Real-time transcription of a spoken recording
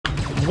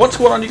What's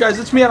going on, you guys?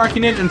 It's me,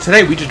 AnarchYxNinja, and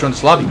today we just joined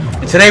this lobby.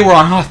 And today we're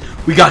on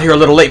Hoth. We got here a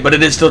little late, but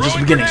it is still just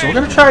the beginning, so we're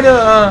gonna try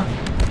to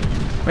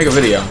make a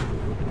video.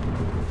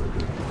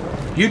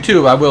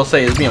 YouTube, I will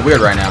say, is being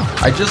weird right now.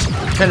 I just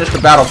finished the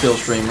Battlefield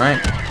stream,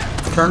 right?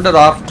 Turned it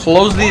off,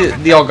 closed the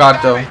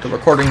Elgato, the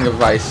recording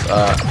device,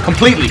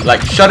 completely,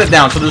 like shut it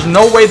down, so there's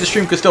no way the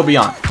stream could still be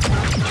on.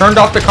 Turned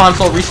off the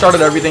console,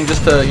 restarted everything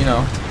just to, you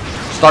know,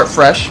 start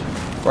fresh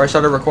before I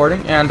started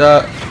recording, and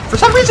for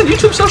some reason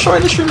YouTube's still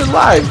showing the stream is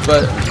live,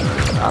 but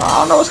I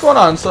don't know what's going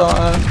on, so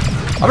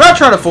I'm not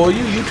trying to fool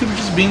you. YouTube is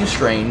just being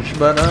strange,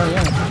 but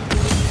yeah.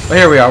 But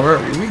here we are.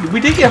 We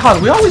did get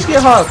Hoth. We always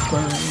get Hoth,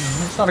 but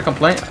it's not a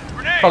complaint.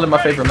 Probably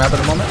my favorite map at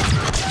the moment.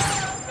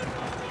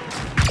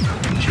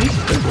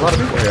 Jeez, there's a lot of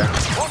people here.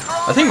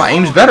 I think my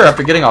aim's better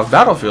after getting off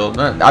Battlefield.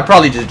 I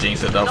probably just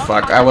jinxed it though.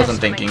 Fuck, I wasn't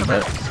thinking,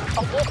 but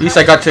at least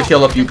I got to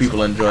kill a few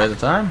people and enjoy the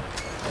time.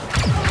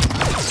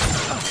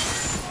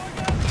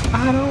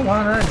 I don't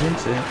wanna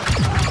jinx it.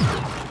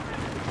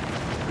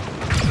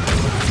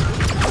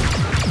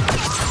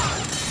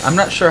 I'm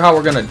not sure how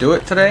we're gonna do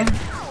it today.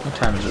 What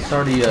time is it? It's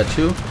already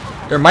 2.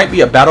 There might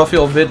be a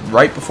Battlefield vid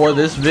right before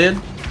this vid,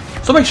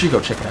 so make sure you go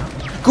check it out.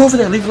 Go over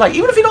there, leave a like.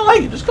 Even if you don't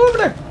like it, just go over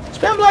there,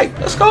 spam like.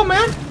 Let's go,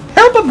 man.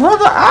 Help a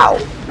brother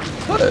out.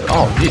 What?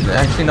 Oh, geez.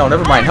 Actually, no.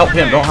 Never mind. Help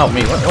him. Don't help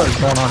me. What is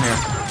going on here?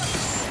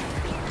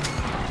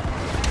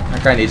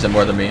 That guy needs it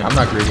more than me. I'm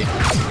not greedy.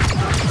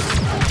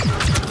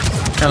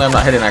 Apparently, I'm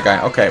not hitting that guy.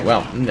 Okay,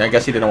 well, I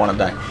guess he didn't want to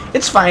die.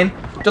 It's fine.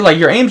 They're like,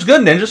 your aim's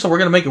good, Ninja, so we're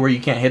gonna make it where you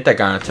can't hit that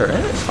guy on a turret.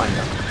 It's fine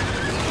now.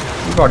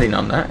 We've already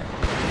known that.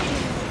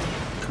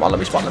 Come on, let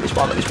me spawn, let me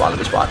spawn, let me spawn, let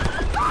me spawn.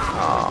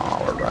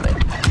 Oh, we're running.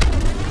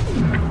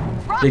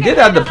 They did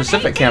add the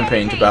Pacific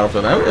campaign to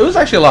Battlefield. It was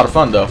actually a lot of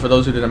fun, though, for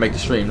those who didn't make the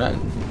stream.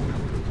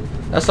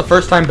 That's the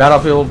first time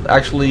Battlefield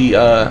actually,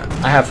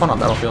 I have fun on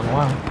Battlefield in a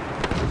while.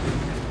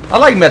 I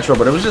like Metro,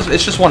 but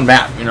it's just one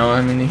map, you know.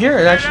 I mean, here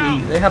it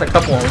actually, they had a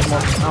couple of them. I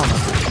don't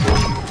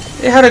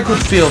know. It had a good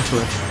feel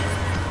to it.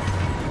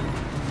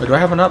 Wait, do I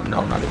have an up?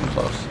 No, not even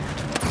close.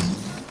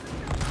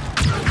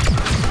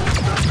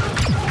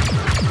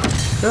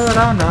 Good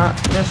or not,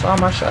 miss all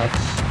my shots.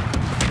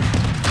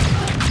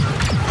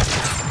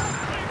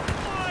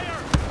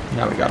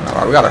 Now we got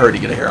another. We gotta hurry to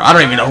get here. I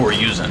don't even know who we're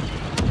using.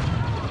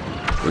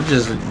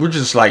 We're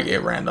just like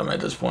at random at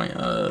this point.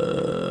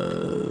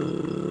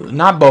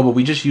 Not Boba.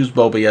 We just used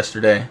Boba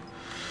yesterday.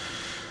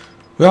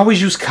 We always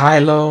use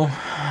Kylo.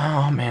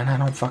 Oh man, I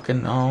don't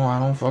fucking know. I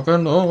don't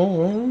fucking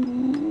know.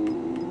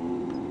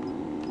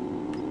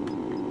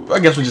 I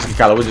guess we just get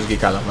Kylo. We'll just get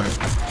Kylo. Right?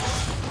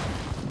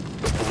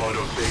 The blood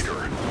of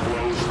Vader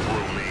flows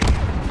through me.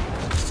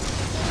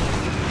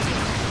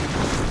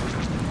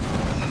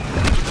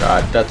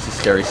 God, that's a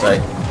scary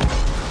sight.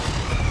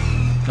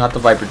 Not the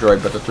Viper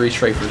droid, but the 3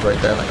 strafers right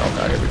there. Like, oh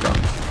god, here we go.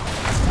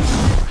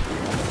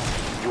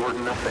 You're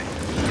nothing.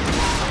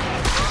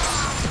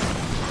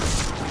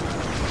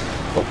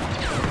 Oh.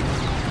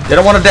 They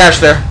don't want to dash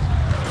there.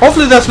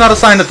 Hopefully that's not a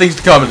sign of things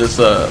to come in this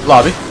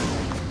lobby.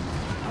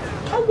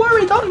 Don't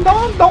worry,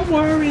 don't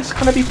worry. It's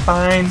gonna be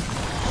fine.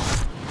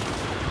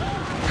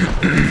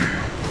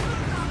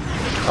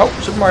 Oh,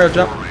 Super Mario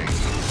jump.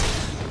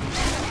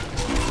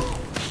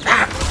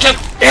 Ah,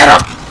 get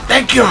up!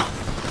 Thank you.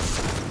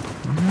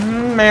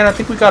 Man, I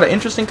think we got an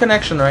interesting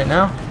connection right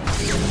now.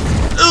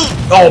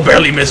 Oh,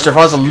 barely missed her. If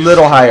I was a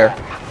little higher.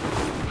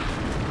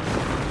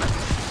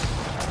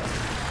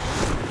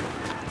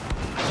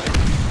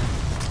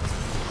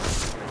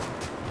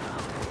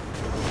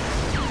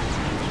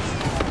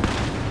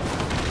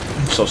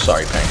 I'm so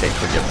sorry, Pancake.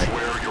 Forgive me.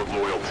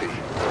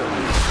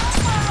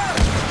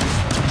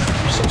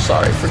 I'm so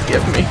sorry.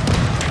 Forgive me.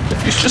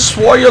 If you just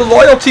swore your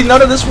loyalty,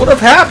 none of this would have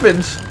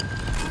happened.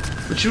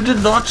 But you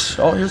did not.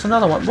 Oh, here's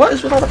another one. What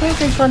is with all the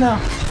pancakes right now?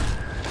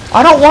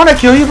 I don't want to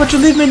kill you, but you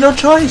leave me no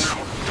choice.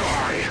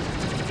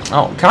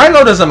 Oh,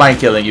 Kylo doesn't mind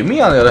killing you. Me,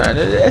 on the other hand,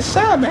 it's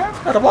sad, man.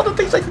 Out of all the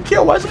things I can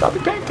kill, why is it gotta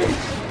be pancakes?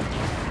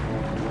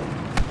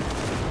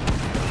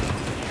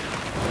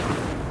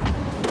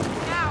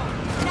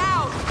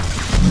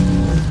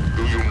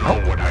 Oh,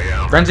 what I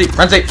am. Frenzy,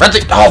 frenzy,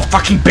 frenzy! Oh,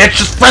 fucking bitch!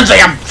 Just frenzy!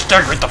 I'm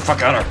staring right the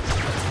fuck at her.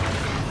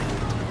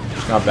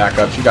 She's not back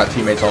up. She got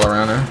teammates all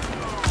around her.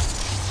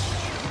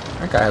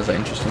 That guy has an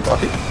interesting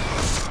body.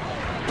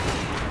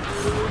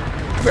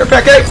 Come here,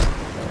 pancake!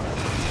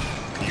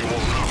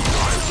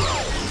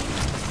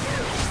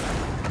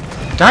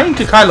 Dying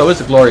to Kylo is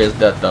a glorious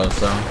death, though,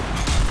 so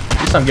at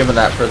least I'm giving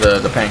that for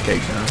the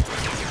pancakes, you know.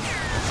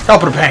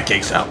 Helping the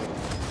pancakes out.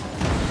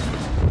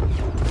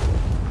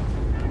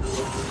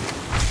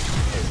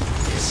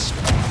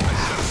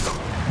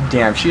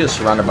 Damn, she is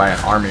surrounded by an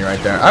army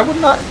right there. I would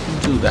not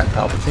do that,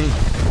 Palpatine.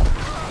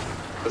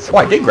 Oh,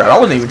 I did grab her. I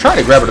wasn't even trying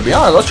to grab her, to be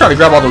honest. I was trying to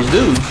grab all those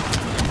dudes.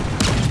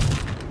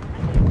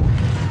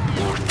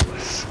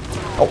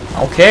 Oh,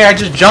 okay. I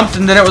just jumped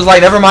and then it was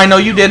like, never mind. No,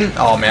 you didn't.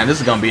 Oh, man. This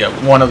is going to be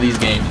one of these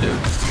games, dude.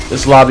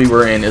 This lobby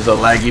we're in is a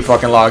laggy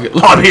fucking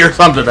lobby or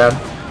something, man.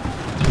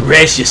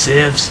 Rest your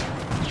sieves.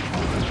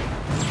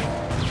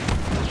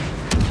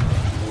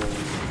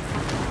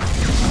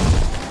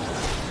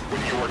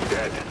 You're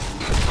dead.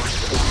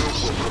 First order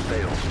will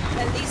prevail.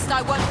 At least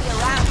I won't be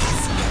around to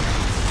see it.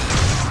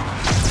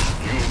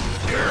 You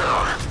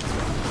dare.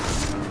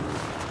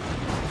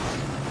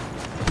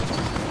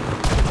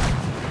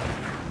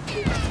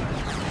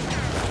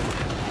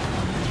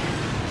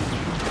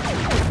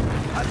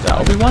 Is that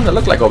Obi-Wan? That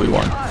looked like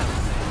Obi-Wan.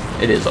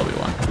 It is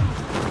Obi-Wan.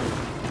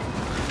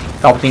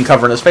 Palpatine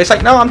covering his face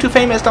like, no, I'm too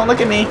famous, don't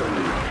look at me.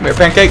 Come here,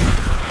 Pancake.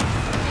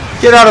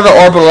 Get out of the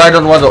orbital, I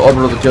don't want the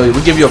orbital to kill you.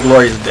 We give you a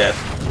glorious death.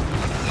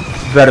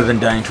 It's better than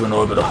dying to an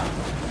orbital.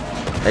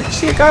 Did you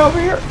see a guy over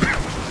here?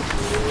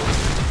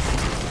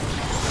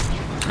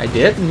 I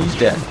did, and he's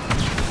dead.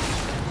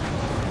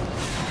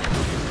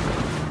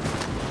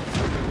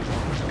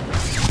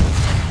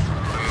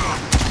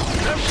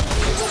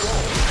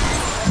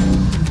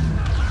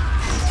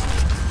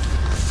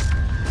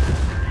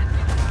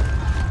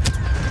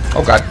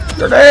 Oh god,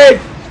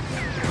 grenade!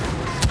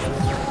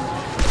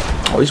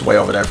 Oh, he's way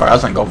over there. I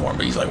was gonna go for him,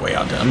 but he's like way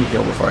out there. Let me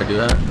heal before I do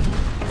that.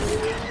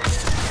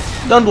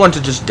 Don't want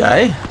to just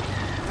die.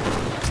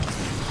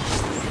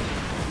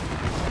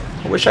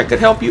 I wish I could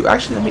help you.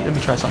 Actually, let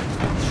me try something.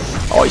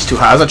 Oh, he's too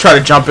high. I was gonna try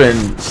to jump in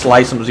and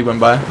slice him as he went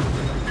by.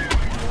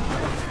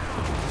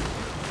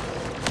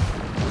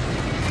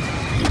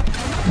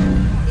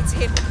 It's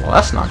him. Well,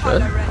 that's not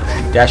good. Kylo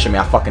Ren. Dashing me,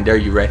 I fucking dare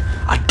you, Rey.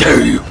 I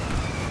dare you!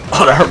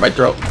 Oh, that hurt my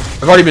throat.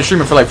 I've already been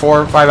streaming for like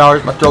 4 or 5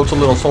 hours. My throat's a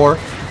little sore.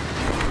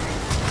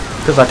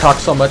 Because I talk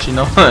so much, you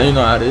know. You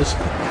know how it is.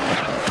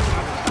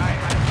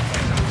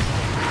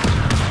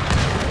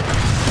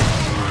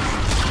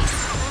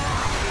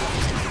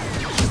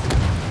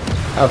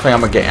 I don't think I'm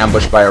going to get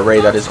ambushed by a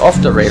Rey that is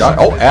off the radar.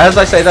 Oh, as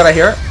I say that, I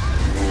hear it.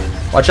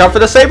 Watch out for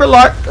the saber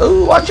lock.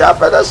 Ooh, watch out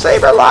for the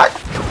saber lock.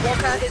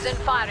 Walker is in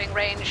firing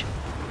range.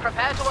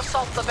 Prepare to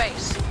assault the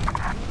base.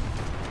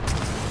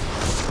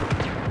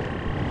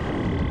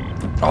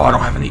 Oh, I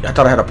don't have any. I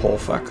thought I had a pole.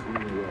 Fuck.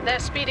 They're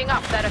speeding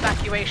up their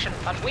evacuation,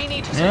 but we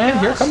need to secure And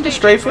here comes the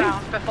staging strafing.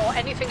 ground before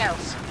anything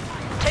else.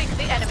 Take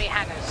the enemy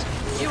hangars.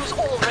 Use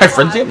all I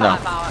frenzy him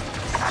required now. firepower.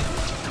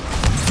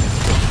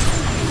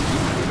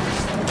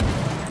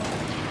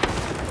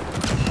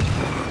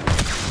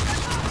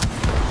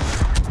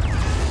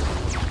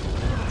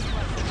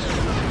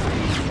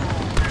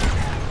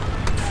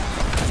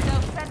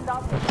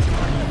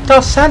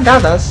 Don't send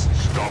others.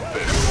 Stop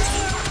this.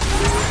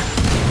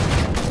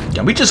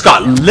 Yeah, we just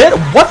got lit.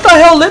 What the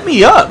hell lit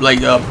me up?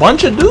 Like a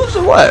bunch of dudes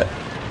or what?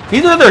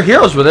 Either they're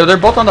heroes, but they're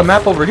both on the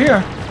map over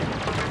here.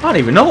 I don't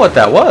even know what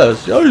that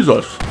was.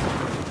 Jesus.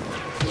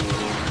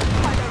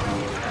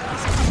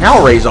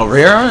 Now Rey's over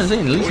here. At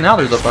least now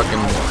there's a fucking.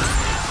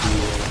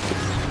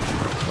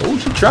 Oh,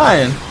 she's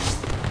trying.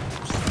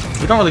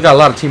 We don't really got a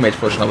lot of teammates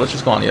pushing up. Let's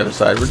just go on the other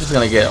side. We're just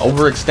gonna get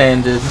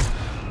overextended,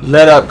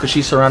 let up because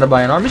she's surrounded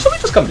by an army. So we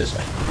just come this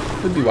way.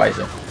 Would be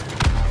wiser.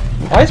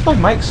 Why is my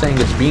mic saying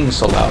it's being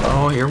so loud?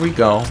 Oh, here we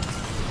go.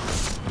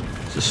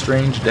 It's a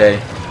strange day.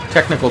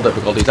 Technical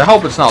difficulties. I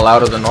hope it's not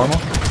louder than normal.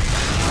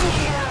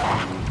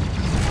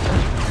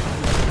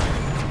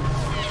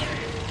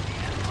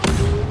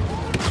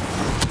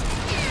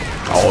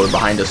 Oh, they're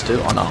behind us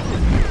too. Oh no.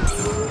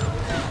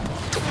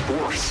 The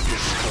force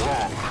is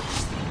strong.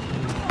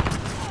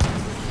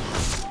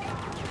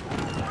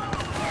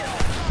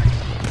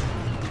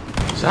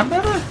 Is that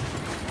better?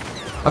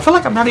 I feel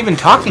like I'm not even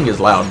talking as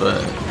loud, but...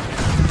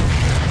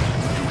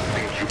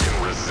 Think you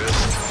can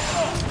resist?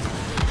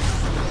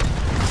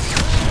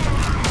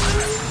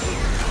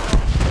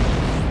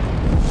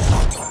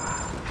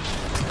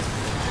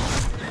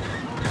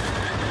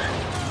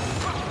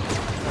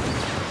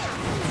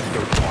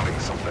 They're plotting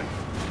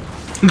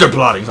something. They're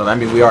plotting something. I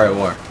mean, we are at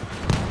war.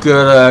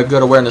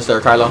 Good awareness there,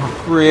 Kylo.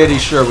 Pretty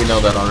sure we know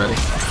that already.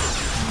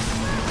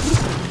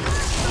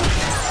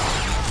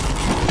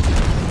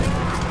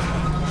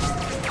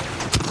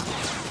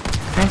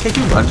 Pancake,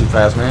 you run too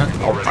fast, man.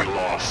 Oh, Already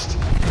lost.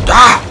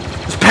 ah!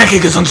 This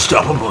Pancake is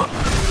unstoppable.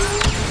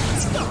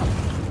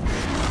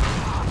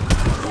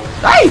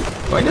 Hey!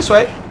 Going this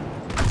way.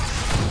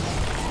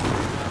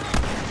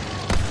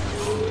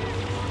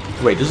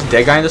 Wait, there's a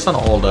dead guy in this one?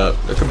 Hold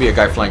up. There could be a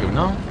guy flanking him.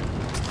 No?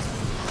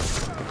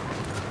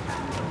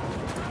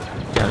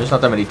 Yeah, there's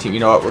not that many teams. You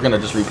know what? We're gonna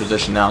just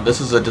reposition now.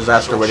 This is a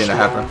disaster waiting to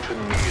happen. To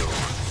kneel.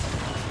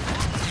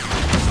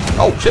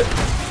 Oh, shit.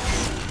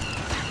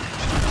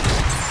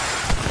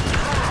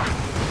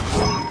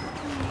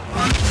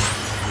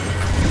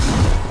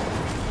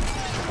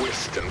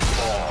 Twist and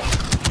fall.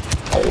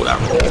 Oh, that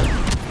roll.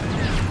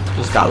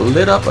 Just got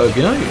lit up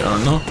again. I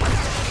don't know.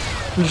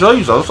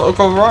 Jesus,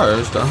 okay, right.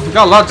 We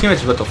got a lot of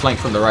teammates with the flank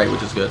from the right,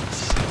 which is good.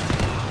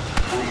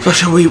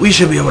 So we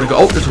should be able to go.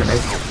 Oh, there's a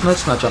grenade.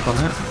 Let's not jump on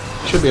that.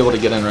 Should be able to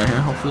get in right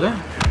here, hopefully.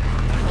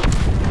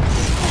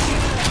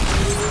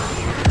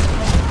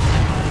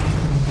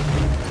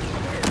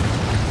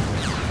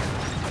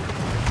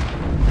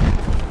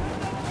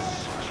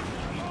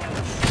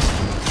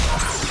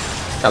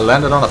 I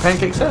landed on a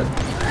Pancake's head.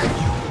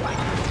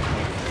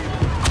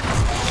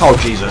 Oh,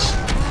 Jesus.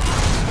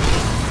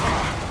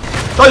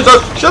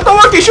 Jesus! Shoot the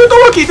Wookiee! Shoot the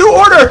Wookiee! New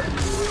order!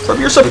 From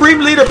your supreme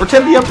leader.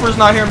 Pretend the Emperor's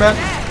not here, man.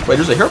 Wait,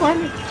 there's a hero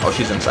behind me? Oh,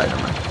 she's inside.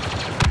 Never mind.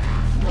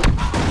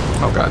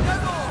 Oh god.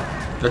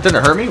 That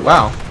didn't hurt me?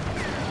 Wow.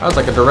 That was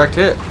like a direct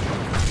hit.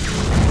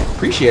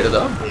 Appreciate it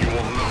though.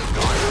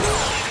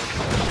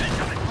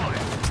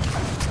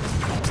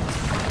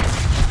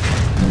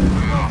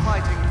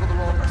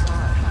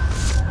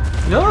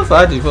 You're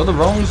fighting for the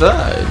wrong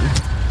side.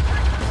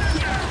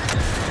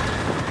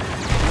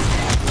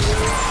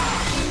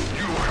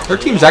 Their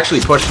team's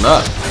actually pushing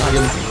up. I'll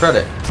give them some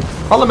credit.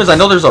 Problem is, I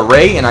know there's a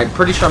Rey, and I'm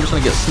pretty sure I'm just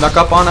gonna get snuck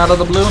up on out of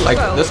the blue, like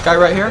this guy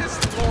right here.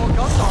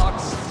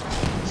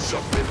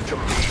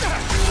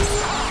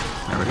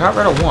 And we got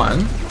rid of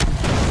one.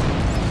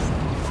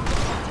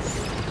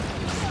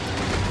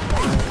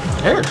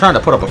 They're trying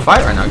to put up a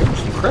fight right now. Give them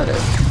some credit.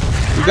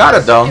 We got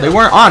it though. They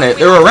weren't on it.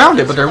 They were around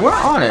it, but they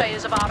weren't on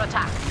it.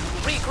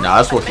 Nah,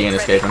 that's Wookiee ain't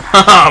escaping.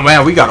 Oh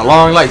man, we got a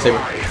long lightsaber.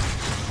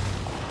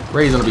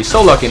 Rey's gonna be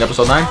so lucky in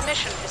episode 9. Our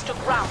mission is to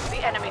ground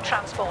the enemy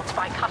transports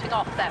by cutting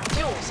off their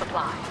fuel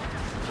supply.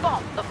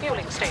 Bomb the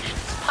fueling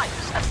stations,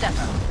 pipes, and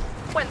depot.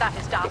 When that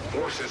is done,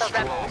 the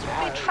rebels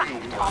will be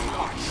trapped on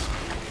Hoth.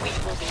 We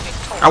will be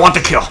victorious. I want the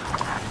kill.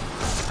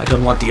 I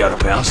don't want the out of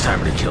bounds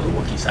timer to kill the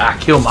Wookiees. I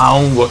kill my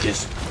own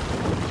Wookiees.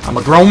 I'm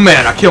a grown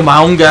man. I kill my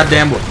own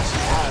goddamn Wookiees.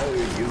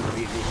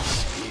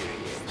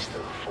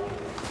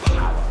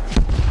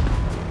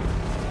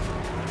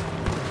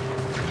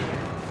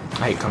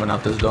 I hate coming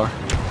out this door.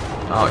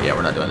 Oh yeah,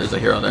 we're not doing it. There's a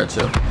hero there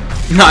too.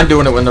 Not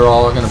doing it when they're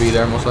all going to be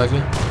there most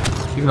likely.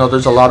 Even though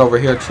there's a lot over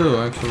here too,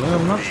 actually.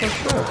 I'm not so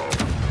sure.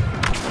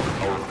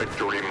 Our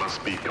victory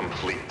must be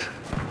complete.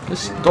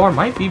 This door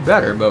might be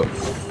better, but...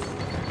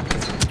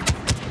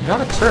 We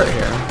got a turret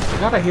here. We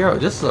got a hero.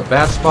 This is a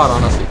bad spot,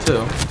 honestly, too.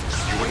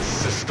 You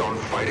insist on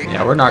fighting?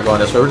 Yeah, we're not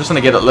going this way. We're just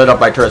going to get it lit up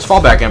by turrets.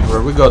 Fall back,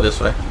 Emperor. We go this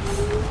way.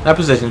 That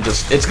position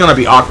just... It's going to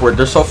be awkward.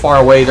 They're so far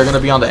away. They're going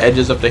to be on the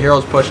edges if the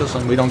heroes push us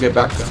and we don't get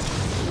back to them.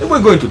 Then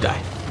we're going to die.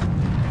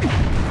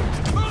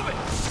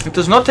 It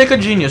does not take a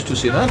genius to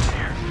see that.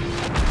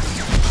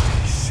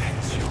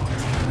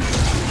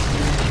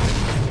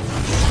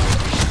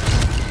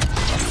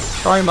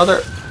 Sorry,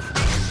 mother.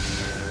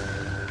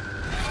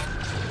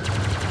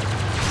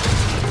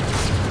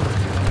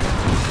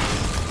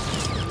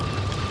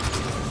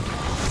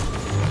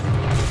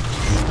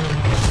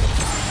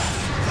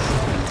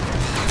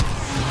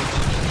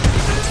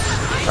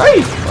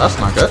 Hey, well, that's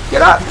not good.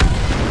 Get up.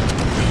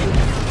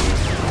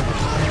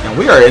 And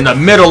we are in the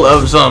middle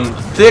of some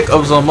thick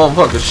of some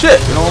motherfucking shit.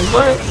 You know what I'm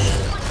saying?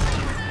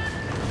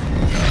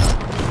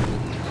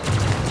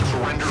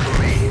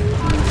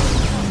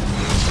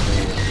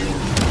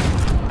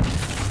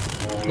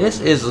 This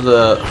is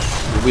the...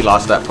 We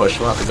lost that push.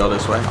 We'll have to go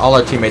this way. All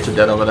our teammates are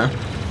dead over there.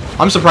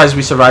 I'm surprised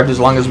we survived as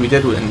long as we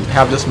did and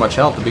have this much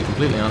health, to be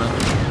completely honest.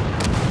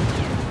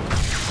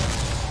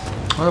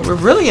 Well, we're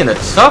really in a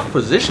tough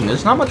position.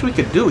 There's not much we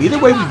could do. Either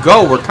way we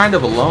go, we're kind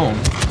of alone.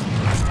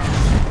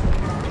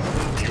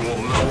 You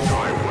will not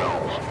die well.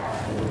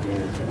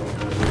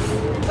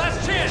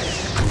 Last chance.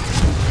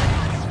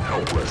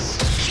 Helpless.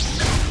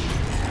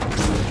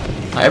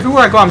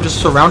 Everywhere I go, I'm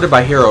just surrounded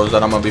by heroes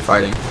that I'm going to be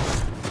fighting.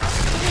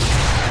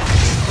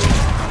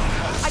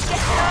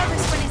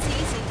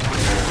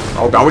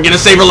 Oh god, we're getting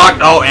saber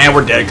locked. Oh, and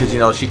we're dead because, you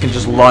know, she can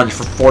just lunge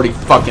for 40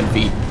 fucking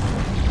feet.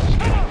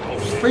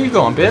 Where you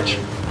going, bitch?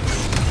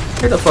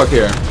 Get the fuck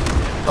here.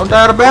 Don't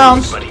die out of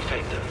bounds.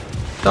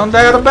 Don't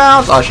die out of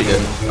bounds. Oh, she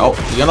didn't. Oh,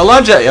 she's gonna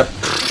lunge at you.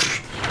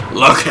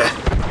 Lucky,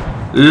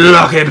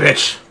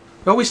 bitch.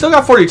 Well, we still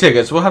got 40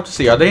 tickets. We'll have to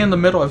see. Are they in the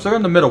middle? If they're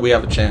in the middle, we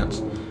have a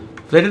chance.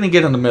 If they didn't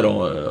get in the middle,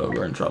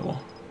 we're in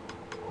trouble.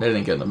 They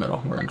didn't get in the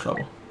middle. We're in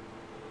trouble.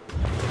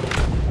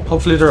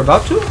 Hopefully they're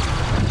about to.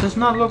 It does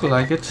not look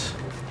like it.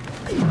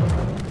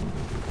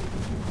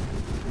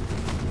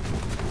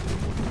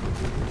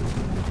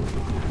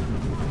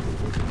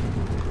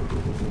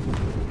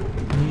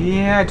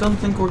 Yeah, I don't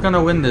think we're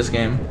gonna win this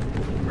game.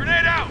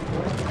 Grenade out!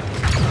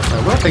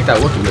 We'll take that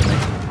Wookiee with me.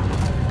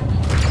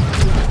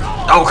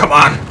 Oh, come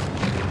on!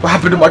 What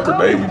happened to my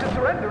grenade?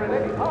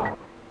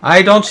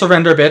 I don't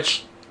surrender,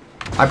 bitch.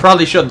 I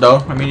probably should, though.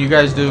 I mean, you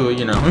guys do,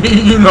 you know.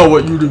 You know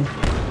what you do.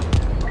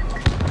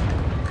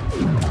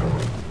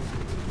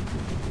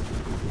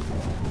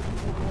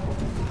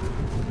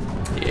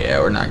 Yeah,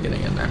 we're not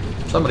getting in there.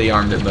 Somebody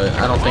armed it, but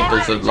I don't think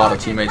there's a lot of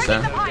teammates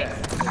there.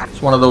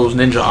 It's one of those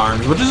ninja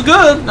arms, which is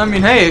good. I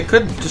mean, hey, it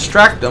could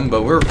distract them,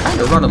 but we're kind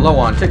of running low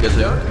on tickets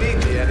here.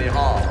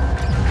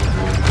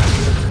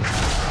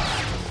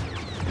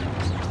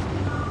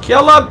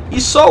 Kill him!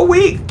 He's so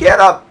weak! Get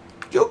up!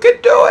 You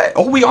can do it!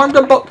 Oh, we armed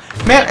them both.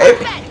 Man,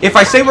 if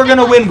I say we're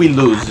gonna win, we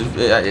lose.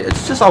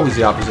 It's just always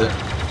the opposite.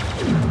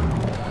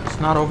 It's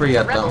not over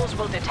yet, though. Rebels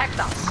will detect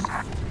us.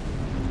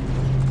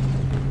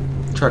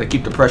 Try to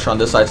keep the pressure on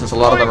this side since a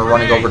lot of them are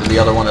running over to the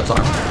other one that's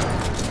armed.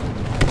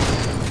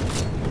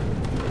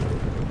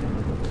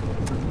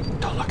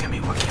 Don't look at me,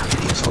 Wookiee. I'm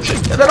getting so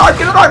shit. Get it armed!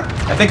 Get it armed!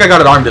 I think I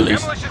got it armed at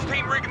least.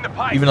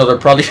 Even though they're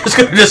probably just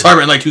gonna disarm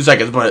it in like 2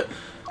 seconds, but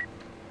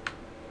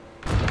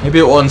maybe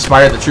it will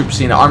inspire the troops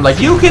seeing it armed like,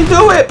 you can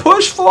do it!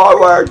 Push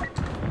forward!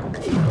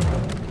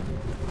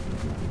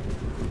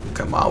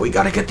 Come on, we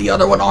gotta get the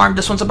other one armed.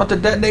 This one's about to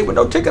detonate with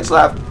no tickets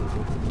left.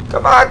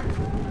 Come on.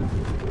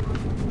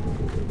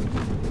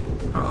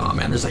 Oh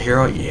man, there's a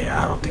hero?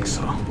 Yeah, I don't think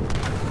so.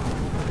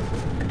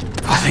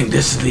 I think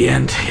this is the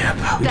end.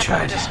 Yep, we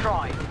tried.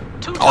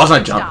 Oh, it's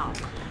not jump.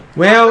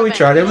 Well, we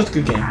tried. It was a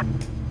good game.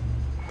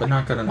 But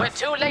not good enough. We're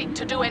too late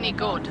to do any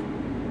good.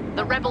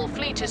 The rebel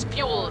fleet is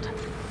fueled.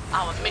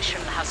 Our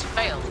mission has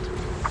failed.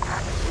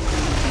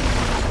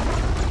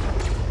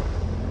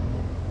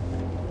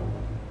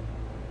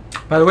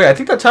 By the way, I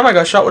think that time I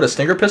got shot with a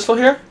Stinger pistol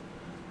here,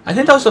 I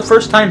think that was the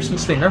first time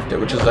since they nerfed it,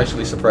 which is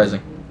actually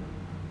surprising.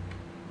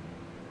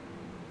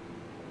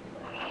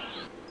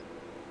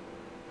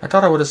 I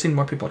thought I would have seen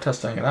more people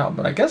testing it out,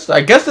 but I guess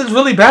it's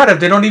really bad if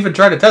they don't even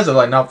try to test it.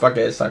 Like, no, fuck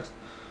it, it sucks.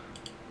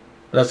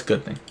 But that's a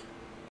good thing.